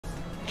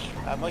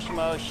Mosh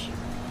Mosh.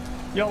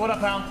 Yo, what up,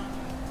 pal?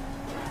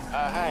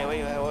 Hi,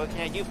 what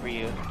can I do for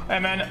you? Hey,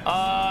 man,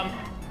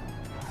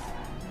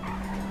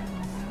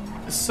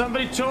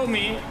 somebody told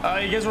me, you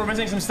guys were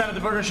missing some stuff at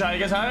the burger shop. You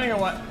guys hiring or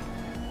what?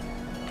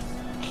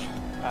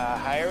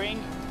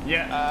 Hiring?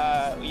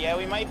 Yeah. Yeah,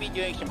 we might be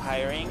doing some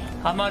hiring.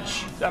 How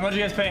much do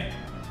you guys pay?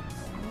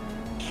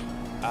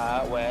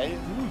 Well,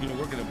 Ooh, you're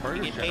working a burger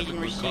you get shop. paid in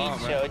Good receipts, call,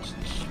 so it's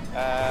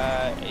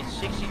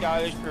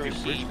 $60 per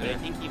receipt, but there. I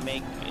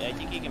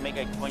think you can make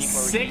like 24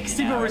 receipts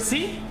 60 per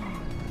receipt?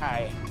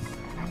 Hi.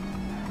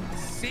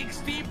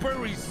 60 per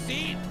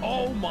receipt?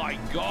 Oh my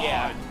god.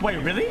 Yeah. Wait,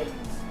 really?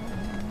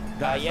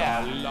 That's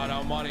yeah. a lot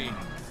of money.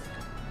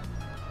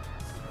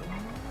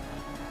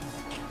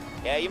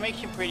 Yeah, you make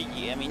some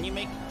pretty, I mean, you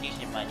make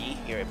decent money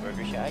here at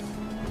Burger Shot.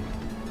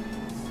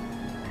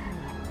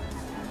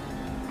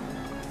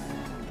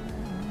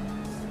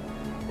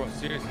 Bro,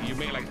 seriously, you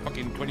make like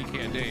fucking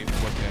 20K a day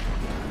for work there.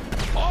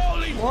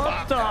 Holy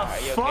What fuck! the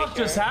fuck okay,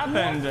 just sir?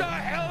 happened? What the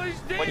hell is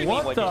this? What do you mean,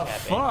 What what the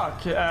just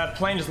fuck?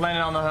 Plane just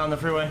landed on the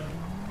freeway.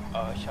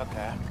 Oh,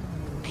 shaka.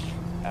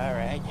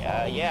 Alright,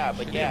 yeah,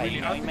 but Shit, yeah, they really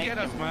you know, out you to make get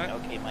us, some man.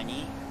 okay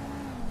money.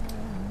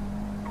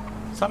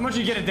 So how much do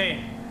you get a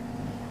day?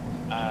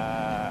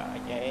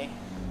 Okay.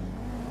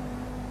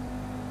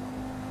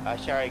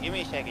 Sorry, give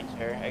me a second,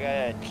 sir. I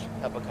got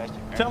a couple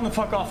customers. Tell them to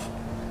fuck off.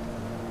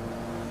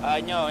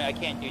 No, I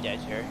can't do that,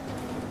 sir.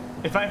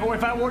 If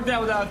I worked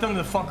out without them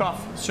to fuck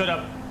off, shut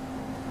up.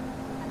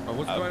 Oh,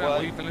 what's going on?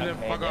 What are you telling them?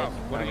 okay, Fuck off.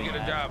 that's When do we fine,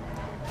 get a job?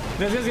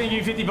 This is gonna give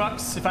you 50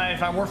 bucks. If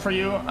I work for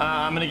you,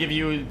 I'm gonna give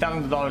you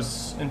thousands of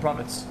dollars in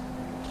profits.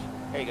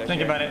 There you go,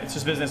 Think sir. about it. It's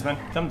just business, man.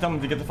 Tell them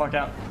to get the fuck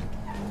out.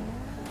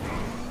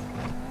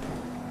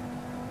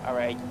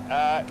 Alright.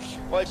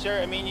 Well,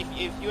 sir, I mean,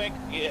 if you ain't...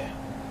 Yeah,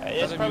 that's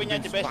Doesn't probably mean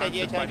not the best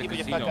idea sponsored by telling the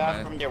people to fuck casino, off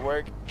man. from their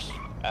work.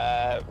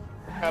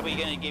 Probably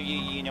gonna give you,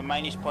 you know,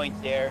 minus points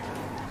there.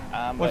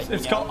 Well,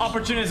 it's called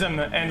opportunism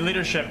and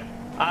leadership.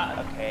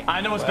 Okay.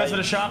 I know what's best for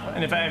the shop,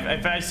 and if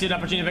I see an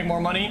opportunity to make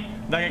more money,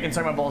 then I can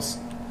suck my balls.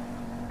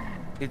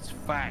 It's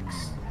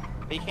facts.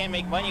 But you can't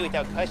make money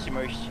without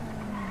customers.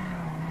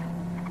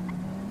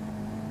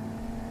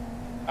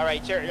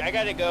 Alright, sir, I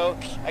gotta go.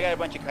 I got a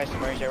bunch of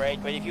customers,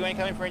 alright? But if you want to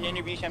come in for an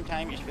interview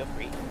sometime, just feel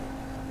free.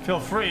 Feel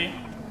free.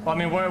 Well, I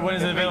mean, when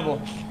is it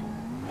available?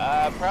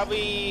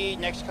 Probably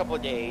next couple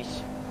of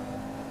days.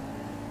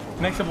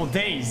 Next couple of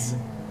days.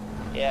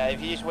 Yeah,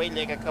 if you just wait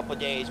like a couple of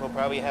days, we'll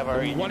probably have our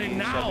We want it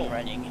interviews now. up and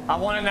running. I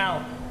want it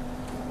now.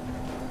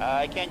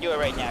 I can't do it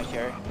right now,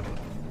 sir.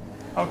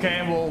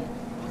 Okay, well,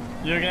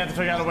 you're gonna have to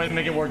figure out a way to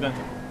make it work then.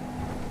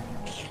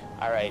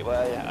 All right.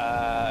 Well,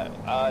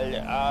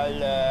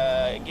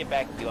 I'll get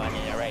back to you on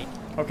it. All right.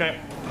 Okay.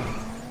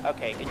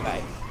 Okay.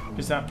 Goodbye.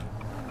 Peace out.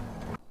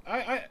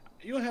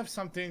 You have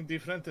something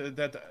different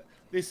that.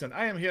 Listen,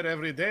 I am here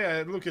every day.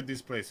 I look at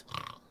this place,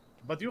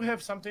 but you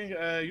have something.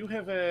 You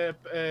have a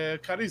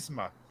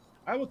charisma.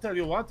 I will tell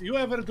you what. You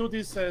ever do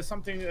this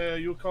something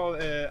you call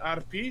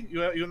RP?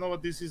 You know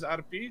what this is,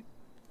 RP?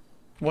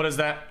 What is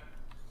that?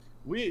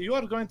 You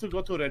are going to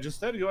go to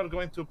register. You are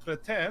going to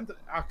pretend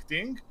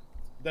acting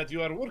that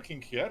you are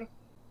working here.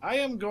 I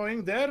am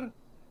going there,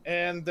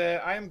 and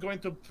I am going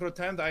to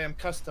pretend I am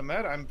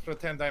customer. I'm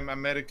pretend I'm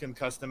American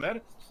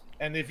customer,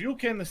 and if you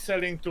can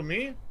selling to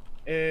me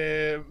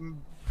a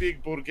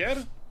big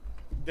burger,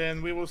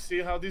 then we will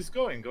see how this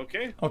going.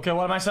 Okay? Okay,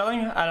 what am I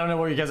selling? I don't know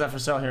what you guys have for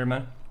sale here,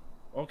 man.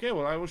 Okay.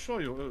 Well, I will show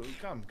you.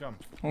 Come.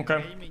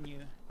 Okay.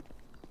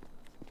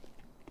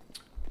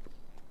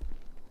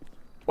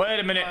 Wait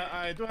a minute.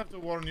 I do have to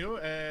warn you.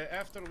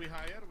 After we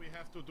hire, we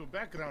have to do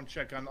background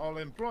check on all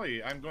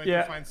employee. I'm going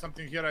to find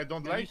something here I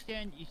don't like.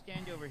 You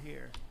stand over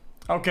here.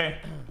 Okay.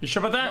 You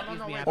sure about that?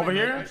 No, wait, Over wait,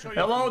 here? I'll show you.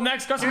 Hello,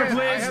 next customer, Ken,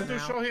 I please. have to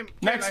show him. Ken,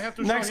 Next- I have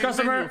to next show him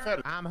customer. menu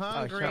first. I'm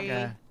hungry.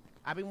 shaka.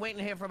 I've been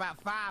waiting here for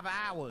about 5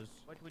 hours.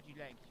 What would you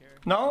like, sir?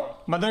 No?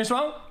 Am I doing this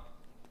wrong?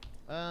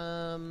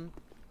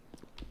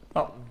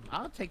 Oh,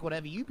 I'll take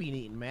whatever you been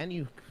eating, man.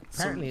 You it's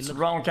apparently the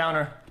look. wrong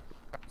counter.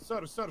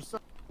 Sir.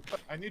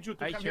 I need you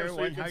to Hi, come sir. here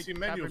so you can see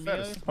menu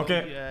first.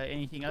 Okay.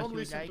 Anything else Don't you would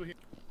listen like? to him.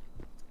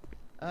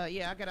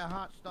 Yeah, I got a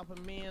hot stopper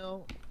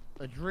meal,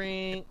 a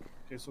drink,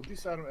 Okay, so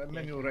these are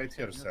menu right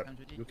here, sir.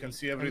 You can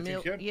see a everything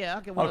meal. here. Yeah,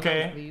 I'll get one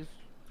Okay. of those, please.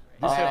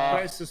 These have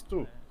prices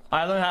too.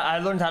 I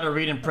learned how to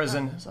read in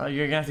prison, so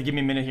you're gonna have to give me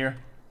a minute here.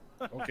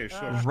 Okay,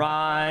 sure.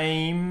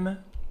 Rhyme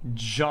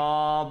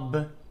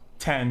job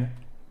 10.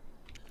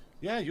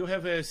 Yeah, you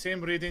have a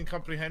same reading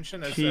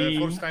comprehension as P. a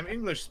first-time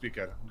English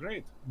speaker.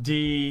 Great.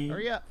 D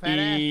Hurry up, fat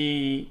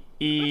E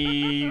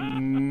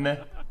M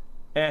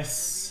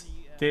S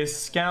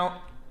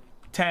discount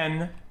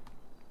 10.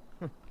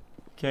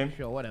 Okay.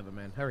 Sure, whatever,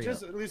 man. Hurry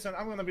Just up. listen,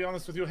 I'm gonna be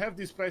honest with you. Have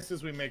these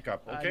prices we make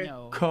up, okay?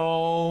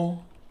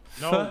 No.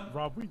 No,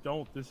 Rob, we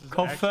don't. This is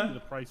Coffee? actually the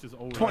price is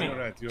over. 20. You're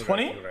right.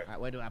 20? Right, you're right. All right,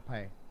 where do I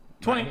pay?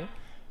 20.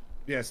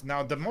 Yes.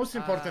 Now the most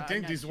important I'm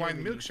thing, not this sure wine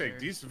with you, milkshake. sir.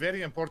 This is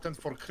very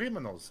important for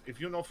criminals. If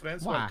you know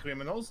friends who Why? are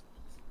criminals,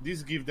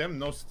 This give them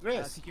no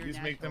stress. This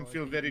make them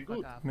feel very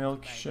good.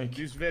 Milkshake.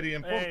 This is very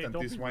important.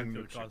 Don't This be wine rude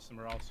to the milkshake.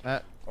 customer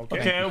also.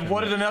 Okay,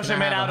 what is the milkshake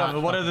made out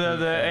of? What are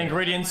the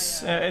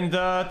ingredients in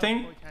the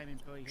thing?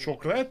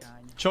 Chocolate.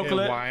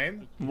 Chocolate.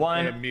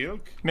 Wine.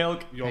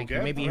 Milk.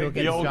 Yogurt. Maybe he'll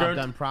get his job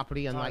done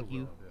properly, unlike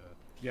you.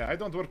 Yeah, I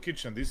don't work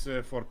kitchen. This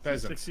for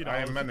peasants. I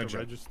am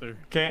manager.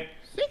 Okay.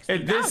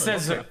 This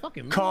says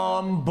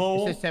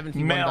combo It says $71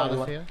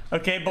 meal. here.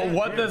 Okay, but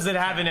what does it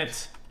have in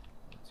it?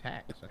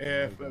 Tax.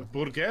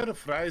 Burger,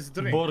 fries,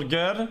 drink.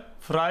 Burger,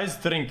 fries,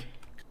 drink.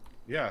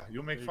 Yeah,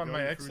 you make fun of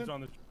my accent.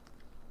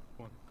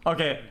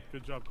 Okay.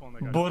 Good job calling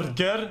that guy.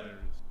 Burger,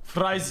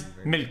 fries,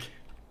 milk.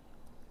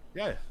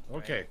 Yeah,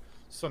 okay.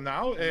 So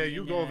now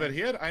you go over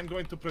here. I'm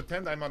going to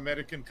pretend I'm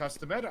American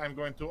customer. I'm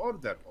going to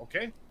order,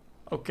 okay?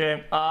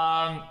 Okay.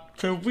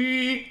 Can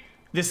we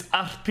this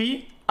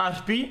RP?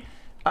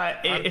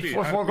 If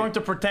we're going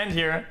to pretend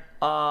here,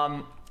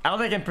 I don't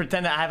think I can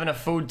pretend that I have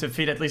enough food to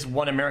feed at least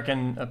one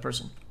American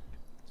person.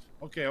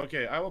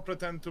 Okay. I will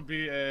pretend to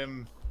be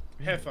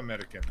half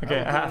American.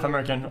 Okay, half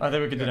American. I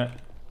think we could do that.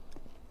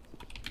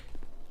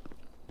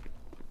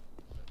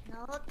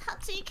 No,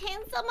 touchy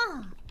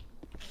cancel.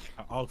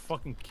 I'll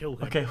fucking kill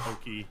him. Okay.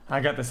 I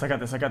got this.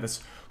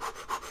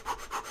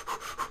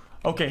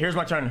 Okay, here's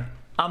my turn.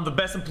 I'm the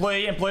best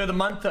employee of the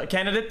month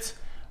candidate.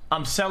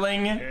 I'm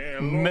selling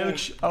milk.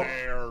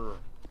 Oh.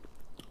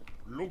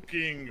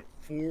 Looking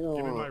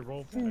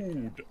for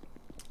food.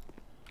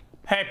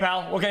 Hey,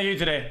 pal, what can I give you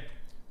today?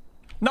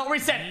 No,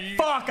 reset.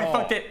 Fuck, I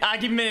fucked it.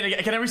 Give me a minute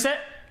again. Can I reset?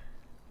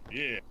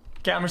 Yeah.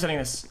 Okay, I'm resetting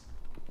this.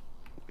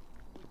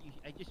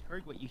 I just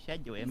heard what you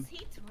said to him. Is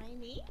he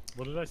tiny?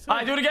 What did I say?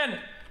 I do it again.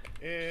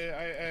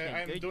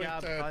 I'm Good doing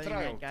job calling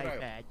trial. that guy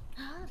bad.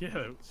 Yeah,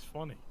 it was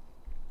funny.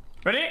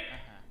 Ready?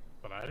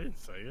 But I didn't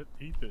say it.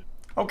 He did.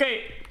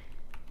 Okay.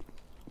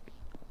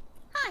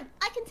 Hi,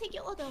 I can take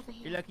your order over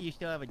here. You're lucky you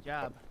still have a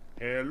job.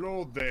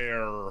 Hello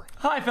there.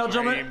 Hi, fellow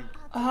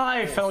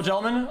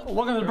gentlemen.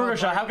 Welcome to the burger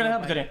shop. How can I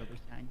help you today?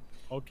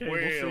 Okay,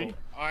 Well, we'll see.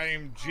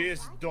 I'm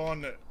just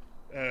done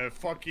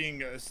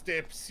fucking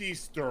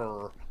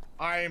stepsister.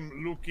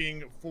 I'm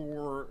looking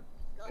for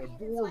a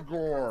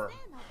burger.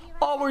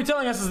 Oh, what you're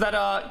telling us is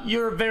that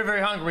you're very,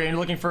 very hungry and you're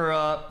looking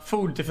for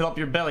food to fill up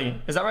your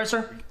belly. Is that right,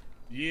 sir?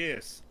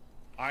 Yes,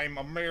 I'm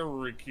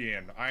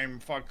American. I'm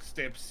fuck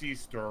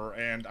stepsister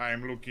and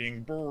I'm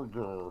looking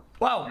burger.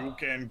 Wow. You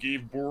can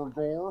give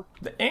burger?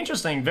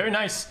 Interesting. Very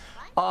nice.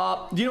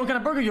 Do you know what kind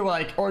of burger you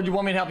like, or do you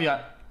want me to help you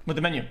out with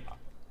the menu?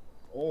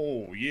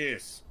 Oh,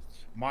 yes.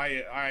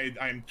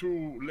 I'm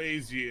too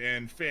lazy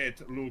and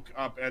fat look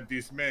up at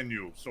this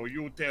menu. So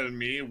you tell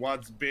me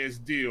what's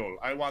best deal.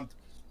 I want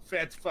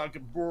fat fuck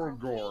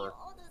burger.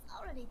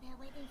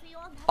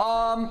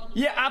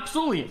 Yeah,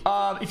 absolutely.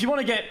 If you want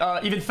to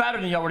get even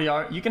fatter than you already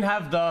are, you can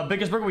have the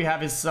biggest burger we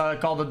have is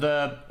called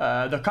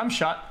the cum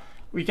shot.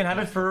 We can have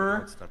it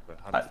for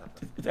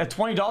at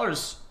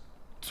 $20.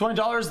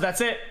 $20, that's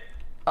it.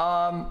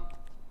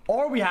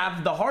 Or we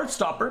have the heart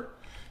stopper.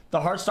 The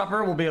heart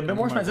stopper will be a bit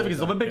more expensive because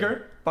it's a little bit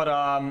bigger, but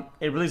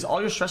it relieves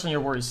all your stress and your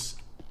worries.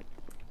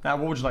 Now,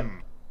 what would you like?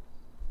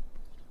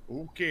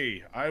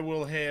 Okay, I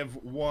will have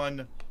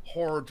one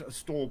heart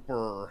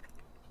stopper,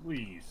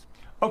 please.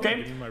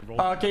 Okay.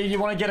 Okay, you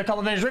want to get a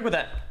complimentary drink with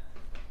that?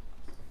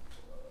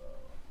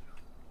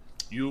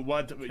 You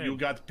got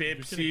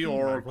Pepsi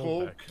or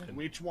Coke?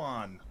 Which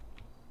one?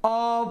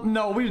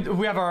 No,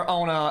 we have our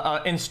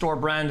own in-store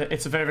brand.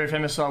 It's a very, very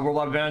famous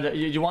worldwide brand.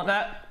 You want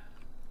that?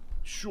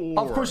 Sure.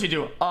 Of course you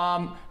do.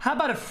 How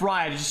about a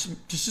fry?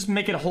 Just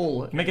make it a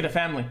whole. Make it a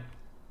family.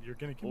 You're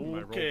gonna give me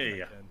my roll.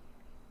 Okay.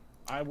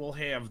 I will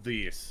have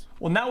this.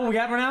 Well, now what we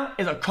have right now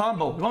is a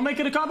combo. You want to make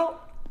it a combo?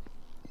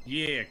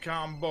 Yeah,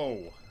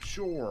 combo.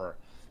 Sure.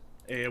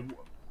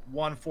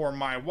 One for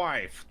my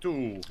wife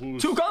too.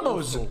 Two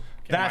combos.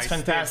 That's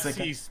fantastic.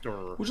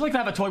 Sister. Would you like to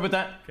have a toy with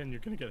that? Ken, you're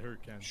gonna get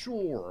hurt, Ken.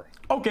 Sure.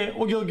 Okay.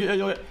 Well, you'll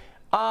get.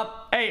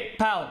 Hey,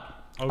 pal.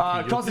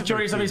 Call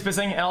security. Somebody's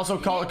pissing, and also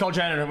call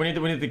janitor. We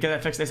need to get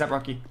that fixed ASAP,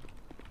 Rocky.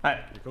 All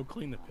right. Go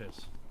clean the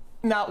piss.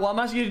 Now, what I'm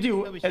asking you to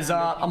do is,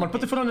 I'm gonna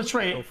put the foot on the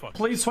tray.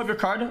 Please swipe your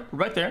card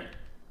right there,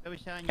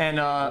 and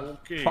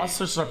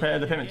process the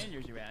payment.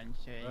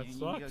 That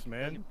sucks,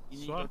 man.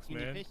 Sucks,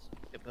 man. It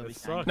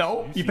sucks.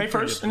 No, you pay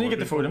first, and then you get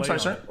the food. I'm sorry,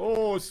 sir.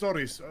 Oh,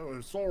 sorry.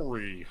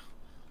 Sorry.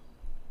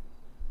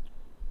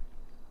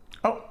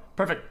 Oh,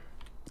 perfect.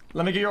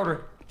 Let me get your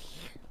order.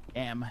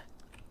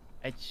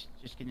 It's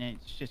just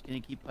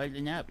gonna keep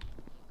piling up.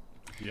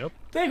 Yep.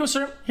 There you go,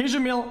 sir. Here's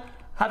your meal.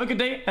 Have a good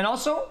day, and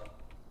also,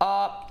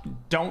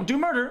 don't do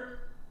murder.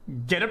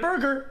 Get a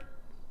burger.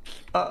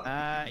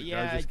 Yeah.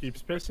 Guy just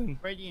keeps pissing.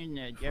 Freddie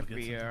and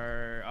Jeffrey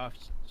are off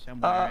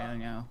somewhere. I don't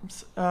know.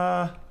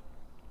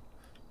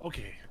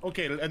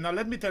 Okay. Now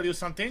let me tell you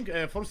something.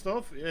 First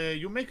off,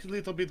 you make a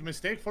little bit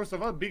mistake. First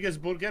of all, biggest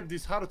burger,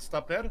 this heart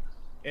stopper.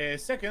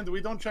 Second,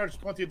 we don't charge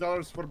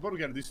 $20 for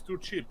burger. This is too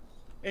cheap.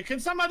 Can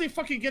somebody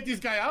fucking get this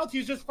guy out?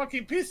 He's just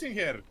fucking pissing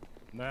here.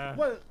 Nah.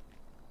 What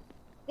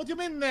do you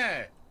mean,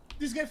 nah?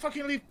 This guy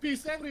fucking leave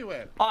piss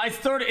everywhere. It's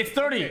 30. It's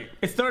 30. Okay.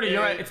 It's 30.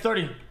 You're right. It's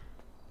 30.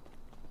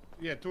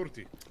 Yeah,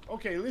 30.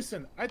 Okay,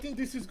 listen, I think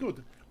this is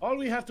good. All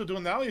we have to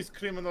do now is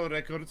criminal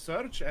record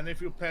search, and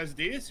if you pass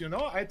this, you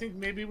know, I think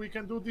maybe we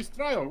can do this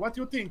trial. What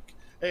do you think?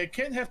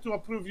 Ken have to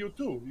approve you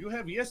too. You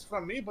have yes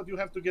from me, but you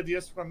have to get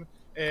yes from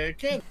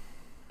Ken.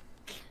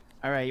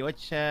 All right,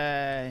 what's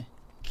I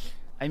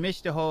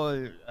missed the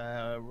whole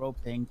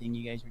role-playing thing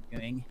you guys were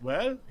doing.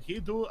 Well, he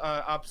do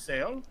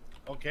upsell,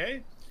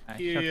 okay?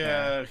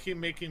 He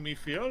making me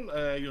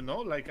feel, you know,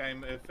 like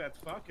I'm a fat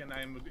fuck and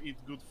I'm eat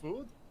good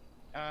food.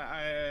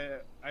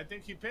 I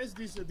think he passed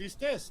this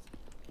test.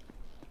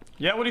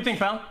 Yeah, what do you think,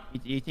 pal?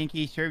 You think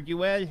he served you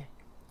well?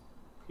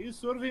 He's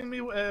serving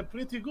me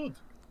pretty good.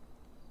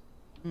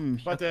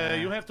 But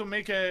Okay. you have to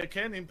make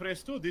Ken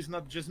impress too. This is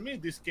not just me,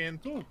 this Ken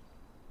too.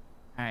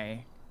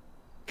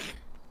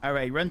 All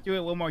right, run through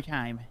it one more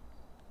time.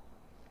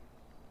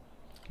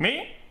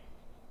 Me?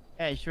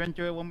 Yeah, just run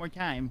through it one more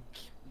time.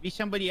 Be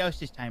somebody else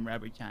this time,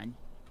 Robert-chan.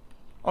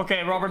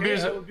 Okay, Robert, Okay,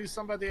 Beers. I will be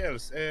somebody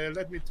else.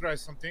 Let me try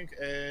something.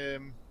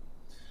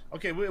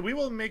 Okay, we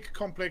will make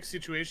complex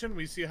situation.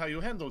 We see how you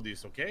handle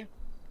this, okay?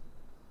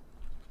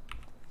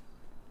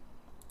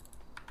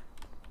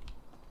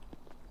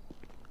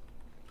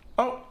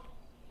 Oh.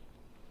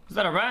 Is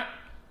that a rat?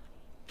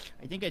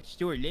 I think it's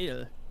Stuart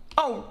Little.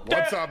 Oh,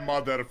 What's up,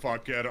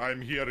 motherfucker?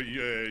 I'm here.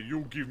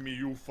 You give me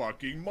you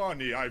fucking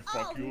money. I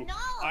fuck you. no.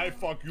 I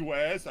fuck you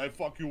ass. I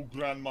fuck you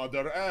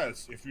grandmother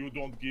ass. If you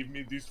don't give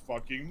me this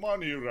fucking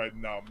money right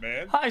now,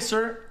 man. Hi,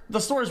 sir. The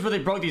store is really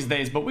broke these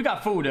days, but we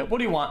got food. What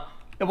do you want?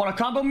 You want a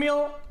combo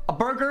meal, a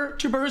burger,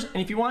 2 burgers,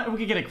 and if you want, we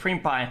can get a cream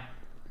pie.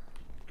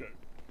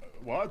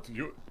 What?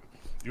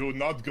 You're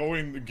not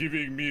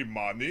giving me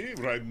money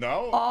right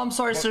now? Oh, I'm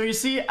sorry, sir. You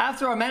see,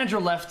 after our manager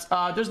left,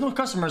 there's no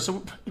customers,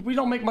 so we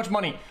don't make much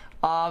money.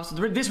 So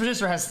this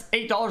register has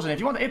 $8 in it. If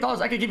you want the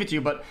 $8, I could give it to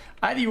you, but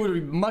I think you would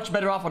be much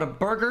better off with a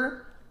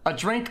burger, a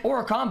drink, or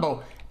a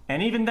combo.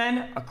 And even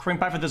then, a cream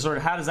pie for dessert.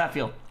 How does that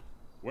feel?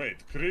 Wait,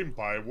 cream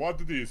pie?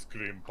 What is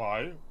cream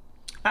pie?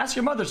 Ask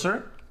your mother,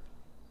 sir.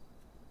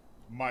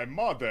 My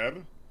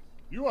mother?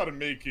 You are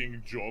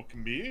making joke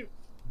me,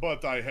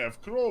 but I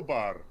have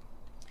crowbar.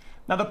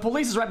 Now, the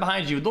police is right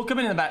behind you. They'll come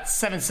in about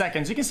 7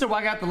 seconds. You can still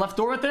walk out the left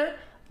door right there.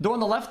 Door on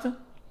the left.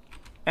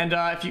 And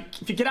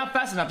if you get out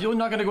fast enough, you're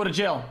not going to go to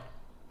jail.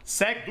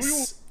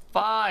 6,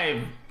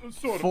 5,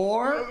 Sir,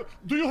 4,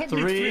 do you have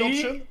 3,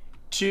 option?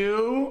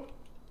 2...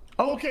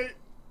 Oh, Okay.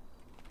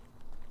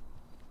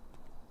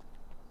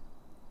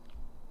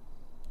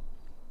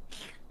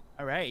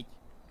 All right.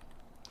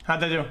 How'd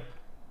they do?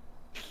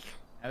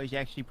 That was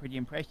actually pretty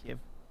impressive.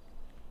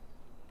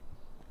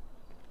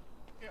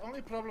 The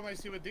only problem I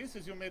see with this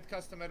is you made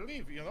customer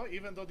leave, you know,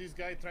 even though this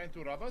guy trying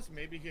to rob us,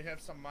 maybe he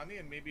have some money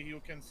and maybe you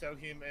can sell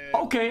him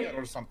Okay. beer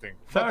or something.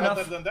 Fair but enough.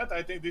 Other than that,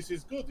 I think this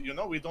is good. You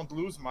know, we don't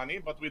lose money,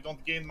 but we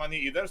don't gain money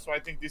either. So I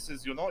think this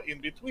is, you know, in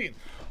between.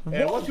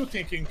 What you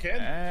thinking, Ken?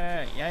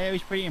 Yeah, it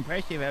was pretty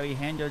impressive how he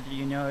handled,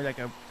 you know, like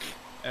a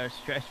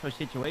stressful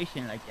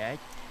situation like that.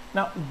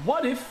 Now,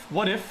 what if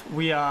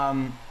we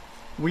Can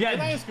I had...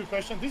 ask you a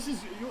question? This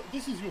is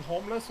you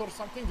homeless or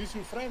something? This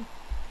your friend?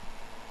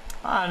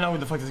 I don't know who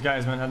the fuck this guy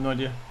is, man. I have no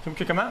idea. Can we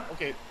kick him out?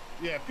 Okay,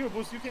 yeah, Pure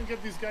Boost, you can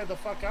get this guy the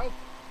fuck out.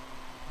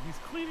 He's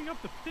cleaning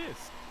up the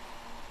piss.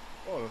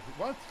 Oh,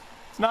 what?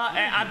 It's not...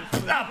 I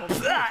got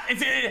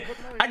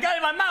it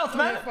in my mouth,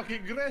 man.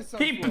 Fucking grass.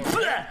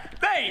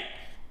 Hey!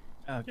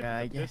 Oh,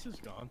 God. The piss is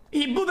gone.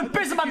 He blew the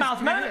piss in my mouth,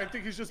 I man.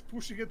 think he's just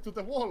pushing it to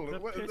the wall. The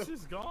piss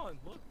is gone.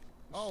 Look.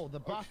 Oh, the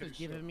boss Okay, is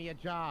giving sure. me a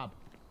job.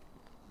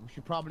 We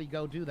should probably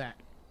go do that.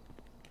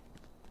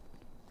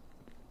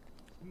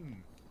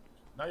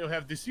 Now you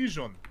have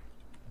decision.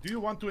 Do you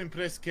want to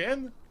impress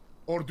Ken,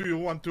 or do you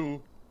want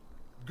to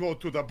go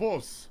to the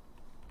boss?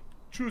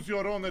 Choose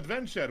your own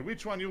adventure.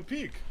 Which one you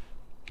pick?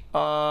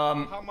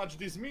 How much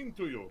this mean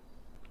to you?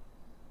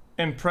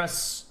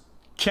 Impress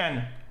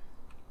Ken.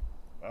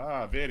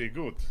 Ah, very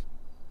good.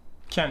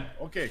 Ken.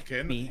 Okay,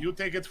 Ken, Me. you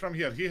take it from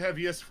here. He have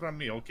yes from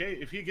me, okay?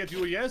 If he get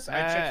you yes,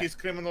 I check his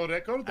criminal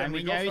record, I and we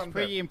mean, go I was from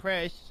pretty there.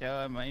 impressed, so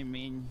I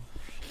mean...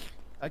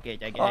 Okay,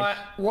 I guess. Alright,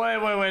 wait a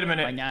Why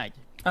minute. not?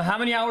 How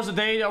many hours a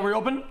day are we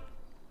open?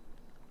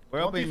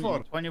 We're open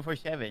 24.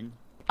 24/7.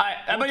 Alright,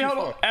 everybody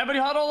huddle up.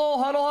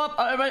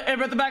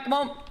 Everybody at the back, come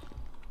on.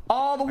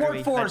 All the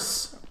Alright,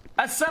 workforce,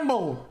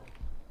 assemble.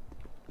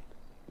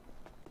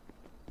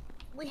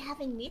 We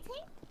having meeting?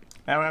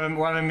 Yeah, we're having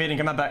a meeting.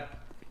 Come on back.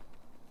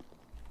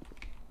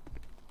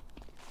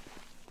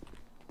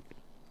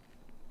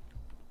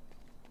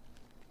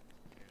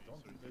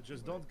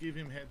 Just don't give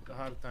him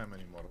hard time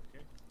anymore,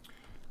 okay?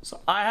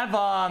 So I have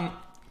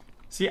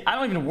see, I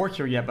don't even work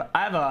here yet, but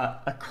I have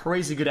a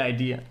crazy good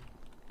idea.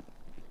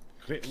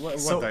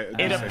 So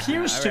it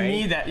appears to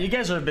me that you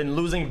guys have been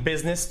losing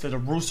business to the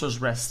Rooster's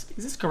Rest.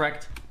 Is this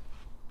correct?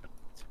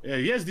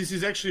 Yes, this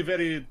is actually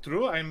very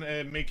true. I'm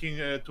making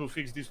to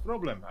fix this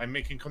problem. I'm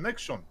making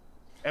connection.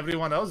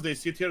 Everyone else, they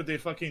sit here, they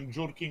fucking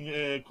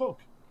jerking coke.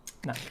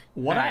 Now,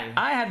 what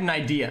I had an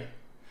idea.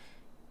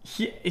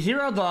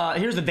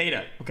 Here's the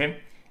data, okay?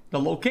 The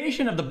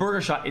location of the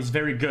burger shop is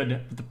very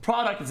good, but the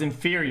product is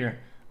inferior.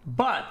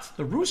 But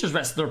the Rooster's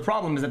Rest, their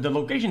problem is that the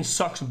location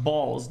sucks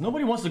balls.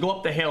 Nobody wants to go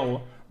up the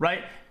hill,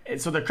 right?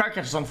 So their car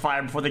catches on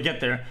fire before they get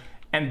there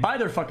and buy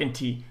their fucking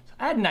tea. So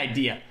I had an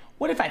idea.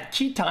 What if at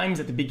key times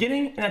at the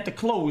beginning and at the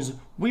close,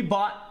 we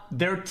bought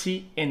their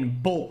tea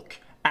in bulk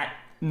at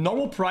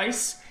normal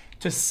price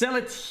to sell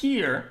it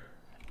here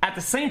at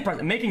the same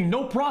price, making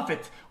no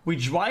profit. We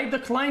drive the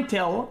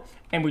clientele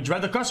and we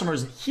drive the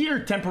customers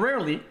here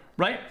temporarily,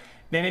 right?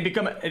 Then they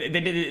become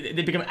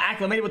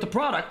acclimated with the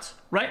product,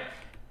 right?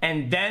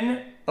 And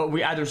then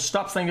we either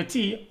stop selling the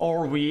tea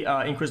or we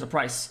increase the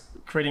price,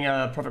 creating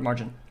a profit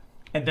margin.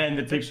 And then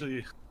it's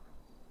actually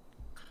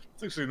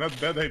not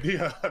a bad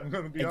idea. I'm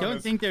gonna be honest. I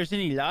don't think there's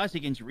any laws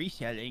against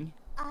reselling.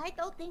 I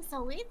don't think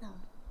so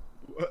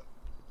either.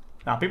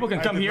 Now people can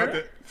come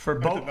here for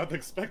both. I did not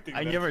expecting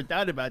I that. never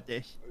thought about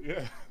this.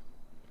 Yeah.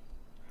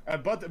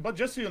 But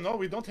just so you know,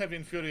 we don't have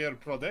inferior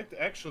product.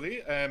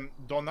 Actually,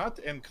 donut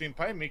and cream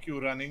pie make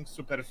you running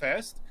super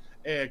fast.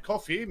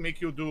 Coffee make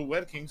you do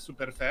working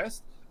super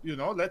fast. You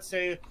know, let's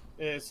say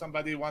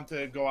somebody want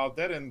to go out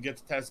there and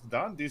get task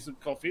done. This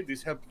coffee,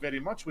 this helped very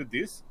much with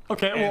this.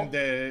 Okay. And,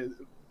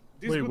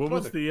 wait, what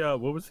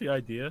was the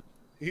idea?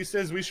 He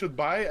says we should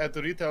buy at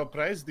the retail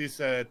price this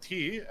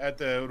tea at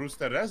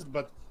Rooster Rest,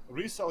 but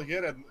resell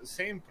here at the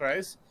same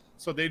price.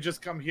 So they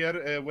just come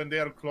here when they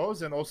are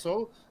closed, and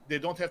also they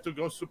don't have to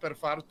go super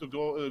far to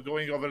go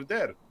going over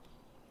there.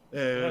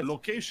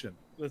 Location.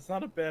 That's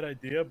not a bad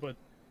idea, but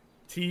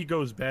tea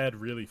goes bad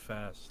really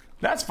fast.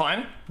 That's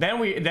fine. Then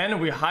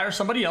we hire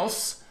somebody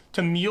else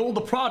to mule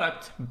the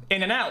product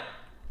in and out.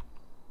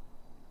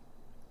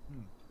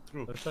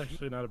 True. That's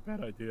actually not a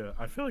bad idea.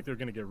 I feel like they're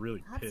gonna get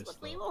really pissed.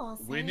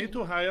 We need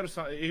to hire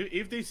some.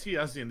 If they see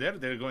us in there,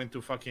 they're going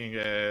to fucking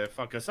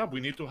fuck us up. We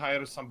need to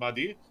hire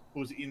somebody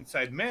who's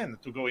inside man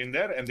to go in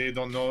there, and they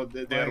don't know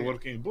that they are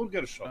working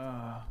burger shop.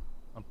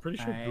 I'm pretty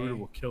sure Buddha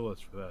will kill us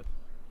for that.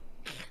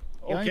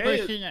 The only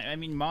person, I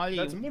mean, Molly.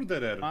 That's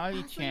murderer.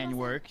 Molly Chan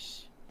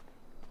works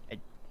at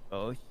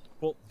both.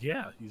 Well,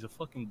 yeah, he's a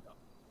fucking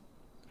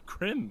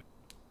crim.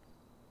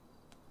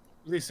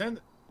 Listen,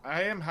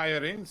 I am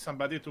hiring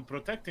somebody to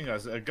protecting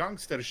us, a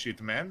gangster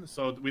shit, man,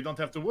 so we don't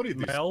have to worry.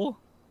 Mel?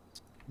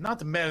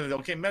 Not Mel.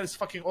 Okay, Mel is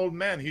fucking old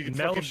man. He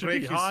Mel fucking should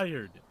break be his...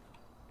 hired.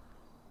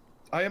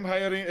 I am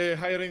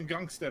hiring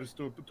gangsters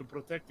to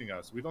protecting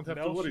us. We don't have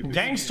to worry.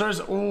 Gangsters?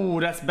 Ooh,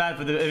 that's bad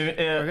for the.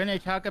 We're gonna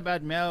talk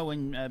about Mel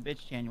when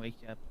Bitch Chan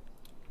wakes up.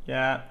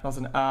 Yeah,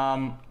 listen.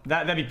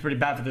 That'd be pretty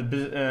bad for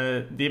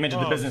the image of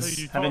the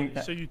business.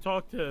 So you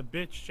talk to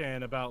Bitch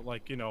Chan about,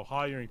 like, you know,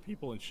 hiring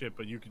people and shit,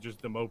 but you could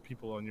just demote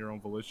people on your own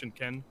volition,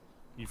 Ken?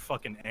 You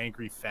fucking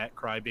angry fat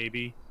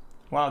crybaby.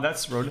 Wow,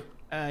 that's rude.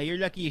 You're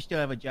lucky you still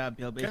have a job,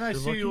 Bill. Can I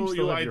see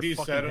your ID,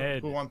 sir?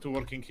 Who want to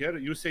working here?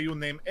 You say you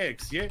name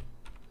X, yeah?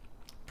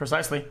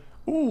 Precisely.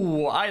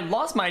 Ooh, I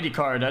lost my ID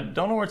card. I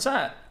don't know where it's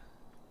at.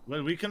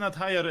 Well, we cannot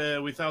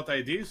hire without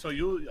ID. So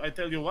I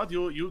tell you what,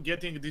 you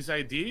getting this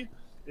ID.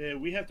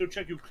 We have to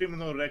check your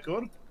criminal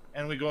record,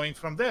 and we're going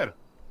from there.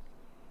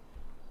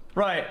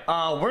 Right.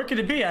 Where could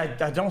it be?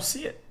 I don't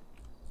see it.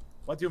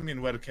 What do you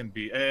mean, where can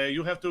be?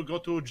 You have to go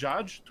to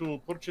judge to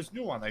purchase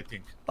new one, I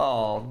think.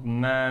 Oh,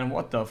 man.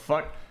 What the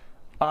fuck?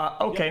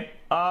 Okay.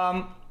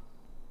 Yep.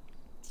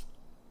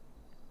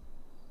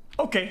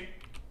 Okay.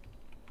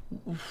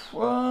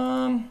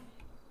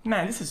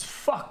 Man, this is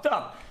fucked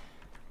up.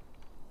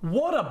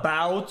 What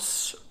about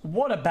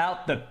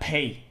the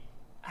pay?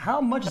 How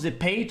much does it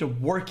pay to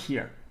work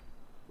here?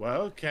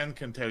 Well, Ken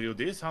can tell you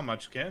this. How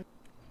much, Ken?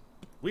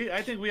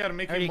 I think we are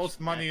making most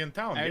money in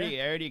town. I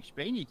already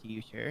explained it to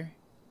you, sir.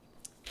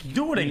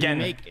 Do it again.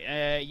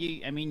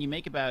 You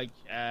make about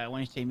I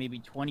want to say maybe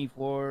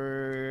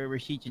 24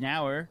 receipts an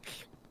hour,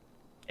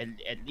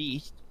 at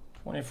least.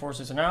 24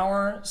 cents an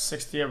hour,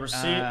 60 a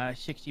receipt.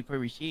 60 per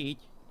receipt.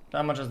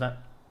 How much is that?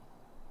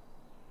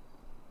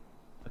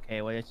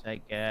 Okay, well it's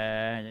like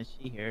let's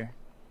see here.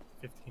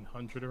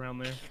 1,500 around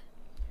there.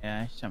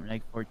 Yeah, something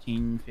like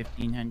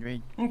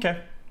 1,500.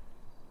 Okay.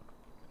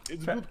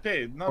 It's good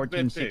pay, not bad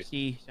pay.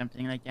 1460,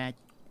 something like that,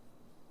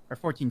 or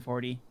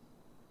 1440.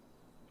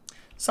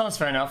 Sounds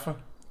fair enough.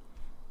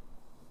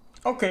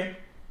 Okay.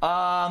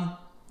 Yeah,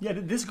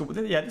 this could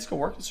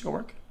work. This could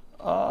work.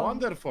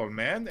 Wonderful,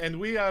 man. And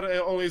we are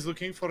always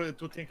looking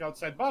to think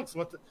outside box.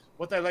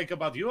 What I like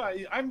about you,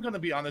 I'm gonna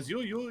be honest.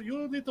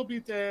 You little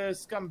bit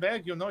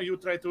scumbag. You know, you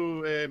try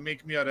to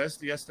make me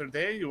arrest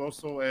yesterday. You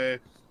also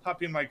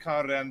hop in my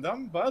car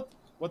random. But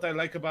what I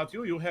like about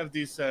you, you have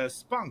this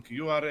spunk.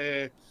 You are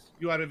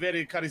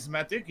very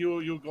charismatic.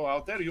 You go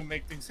out there, you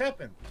make things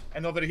happen.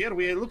 And over here,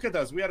 look at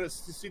us. We are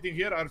sitting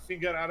here, our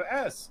finger, our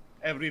ass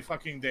every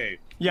fucking day.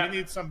 Yeah. We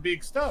need some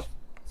big stuff.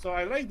 So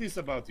I like this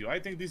about you. I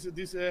think this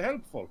is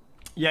helpful.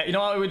 Yeah, you know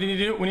what we need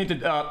to do? We need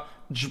to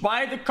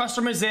drive the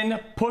customers in,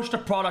 push the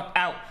product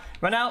out.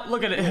 Right now,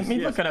 look at it. Yes,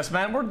 look at us,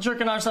 man. We're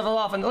jerking ourselves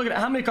off, and look at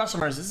how many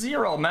customers?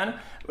 0, man.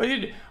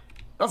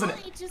 Listen,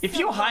 if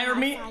you hire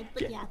me,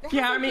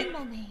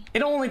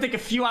 it'll only take a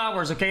few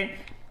hours, okay?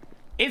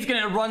 It's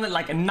gonna run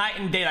like a night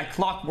and day, like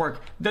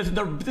clockwork.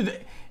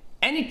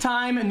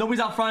 anytime nobody's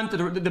out front, the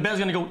bell's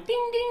gonna go ding,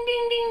 ding,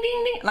 ding, ding,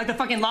 ding, ding, like the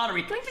fucking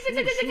lottery.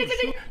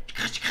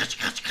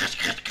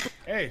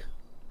 Hey,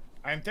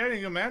 I'm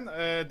telling you, man,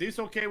 this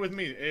okay with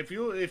me.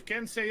 If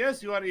Ken say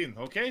yes, you are in,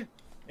 okay?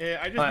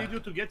 I just need you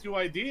to get your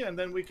ID, and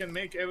then we can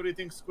make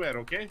everything square,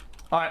 okay?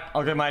 All right,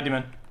 I'll get my ID,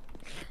 man.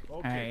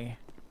 Hey.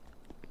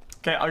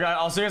 Okay,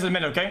 I'll see you guys in a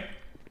minute, okay?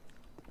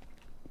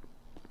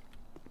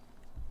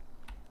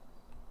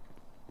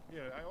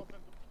 Yeah, I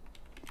opened.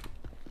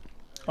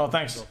 Oh,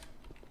 thanks.